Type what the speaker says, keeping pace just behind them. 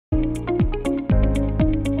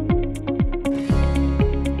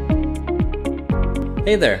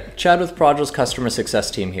Hey there, Chad with Projul's Customer Success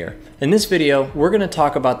Team here. In this video, we're going to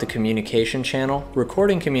talk about the communication channel,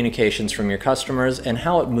 recording communications from your customers, and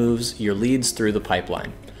how it moves your leads through the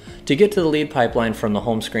pipeline. To get to the lead pipeline from the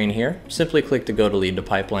home screen here, simply click the Go to Lead to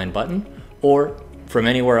Pipeline button, or from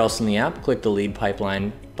anywhere else in the app, click the Lead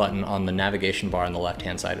Pipeline button on the navigation bar on the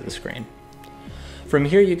left-hand side of the screen. From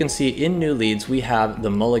here you can see in New Leads we have the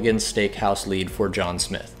Mulligan Steakhouse lead for John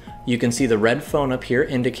Smith. You can see the red phone up here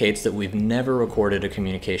indicates that we've never recorded a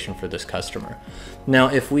communication for this customer. Now,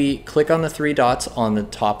 if we click on the three dots on the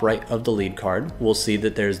top right of the lead card, we'll see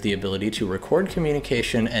that there's the ability to record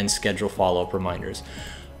communication and schedule follow-up reminders.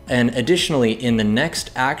 And additionally, in the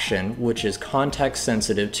next action, which is context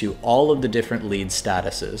sensitive to all of the different lead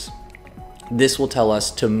statuses, this will tell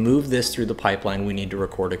us to move this through the pipeline, we need to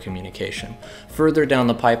record a communication. Further down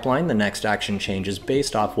the pipeline, the next action changes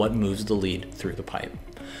based off what moves the lead through the pipe.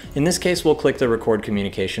 In this case, we'll click the record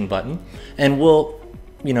communication button and we'll,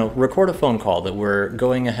 record a phone call that we're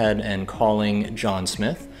going ahead and calling John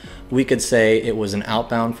Smith. We could say it was an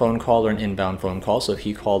outbound phone call or an inbound phone call. So if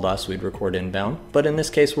he called us, we'd record inbound. But in this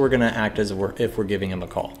case, we're going to act as if we're giving him a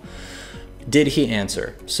call. Did he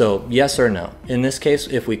answer? So yes or no. In this case,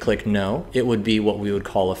 if we click no, it would be what we would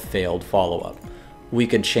call a failed follow-up. We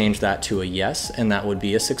could change that to a yes, and that would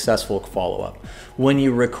be a successful follow-up. When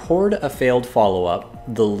you record a failed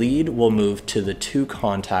follow-up, the lead will move to the to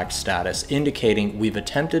contact status, indicating we've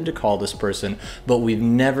attempted to call this person, but we've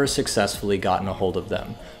never successfully gotten a hold of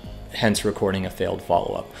them. Hence recording a failed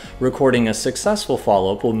follow-up. Recording a successful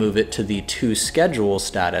follow-up will move it to the to schedule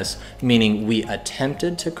status, meaning we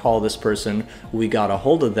attempted to call this person, we got a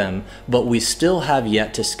hold of them, but we still have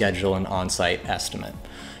yet to schedule an on-site estimate.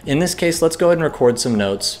 In this case, let's go ahead and record some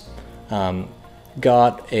notes.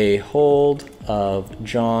 Got a hold of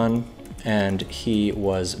John and he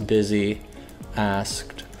was busy,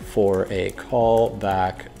 asked for a call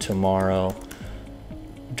back tomorrow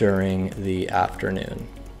during the afternoon.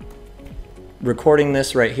 Recording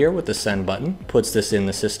this right here with the send button puts this in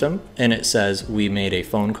the system and it says we made a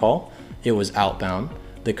phone call, it was outbound,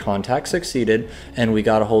 the contact succeeded, and we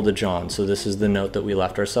got a hold of John. So this is the note that we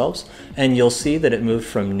left ourselves, and you'll see that it moved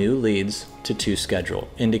from new leads to schedule,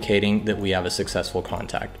 indicating that we have a successful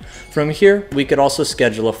contact. From here, we could also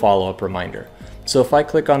schedule a follow-up reminder. So if I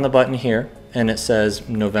click on the button here and it says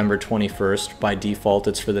November 21st, by default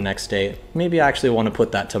it's for the next day. Maybe I actually want to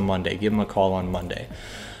put that to Monday, give them a call on Monday.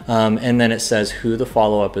 And then it says who the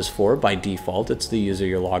follow-up is for. By default, it's the user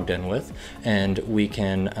you're logged in with, and we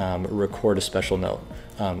can record a special note.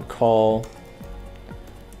 Call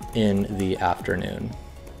in the afternoon.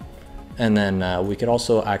 And then we could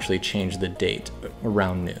also actually change the date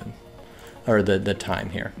around noon, or the time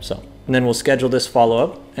here. And then we'll schedule this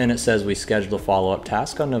follow-up, and it says we scheduled a follow-up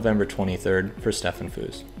task on November 23rd for Stefan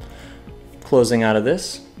Foos. Closing out of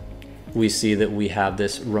this, we see that we have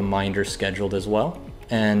this reminder scheduled as well.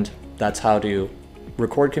 And that's how to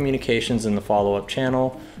record communications in the follow-up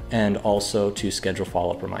channel and also to schedule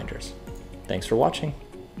follow-up reminders. Thanks for watching.